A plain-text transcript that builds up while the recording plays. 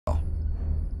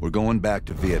We're going back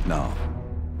to Vietnam.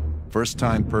 First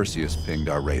time Perseus pinged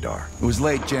our radar. It was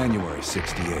late January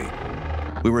 '68.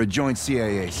 We were a joint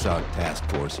CIA-SOG task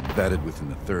force embedded within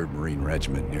the 3rd Marine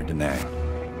Regiment near Da Nang.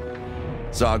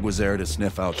 SOG was there to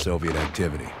sniff out Soviet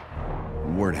activity.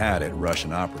 And word had it,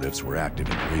 Russian operatives were active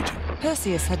in the region.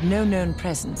 Perseus had no known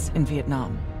presence in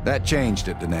Vietnam. That changed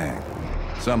at Da Nang.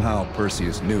 Somehow,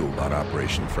 Perseus knew about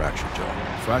Operation Fracture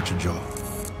Jaw. Fracture Jaw?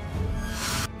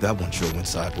 That one sure went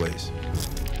sideways.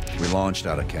 We launched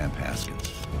out of Camp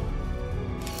Haskins.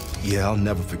 Yeah, I'll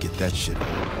never forget that shit.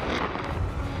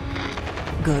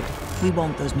 Good. We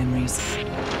want those memories.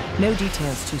 No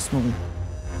details too small.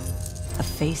 A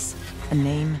face, a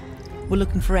name. We're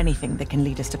looking for anything that can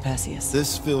lead us to Perseus.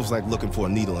 This feels like looking for a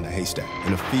needle in a haystack,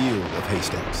 in a field of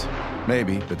haystacks.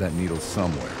 Maybe, but that needle's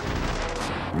somewhere.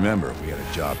 Remember, we had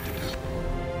a job to do.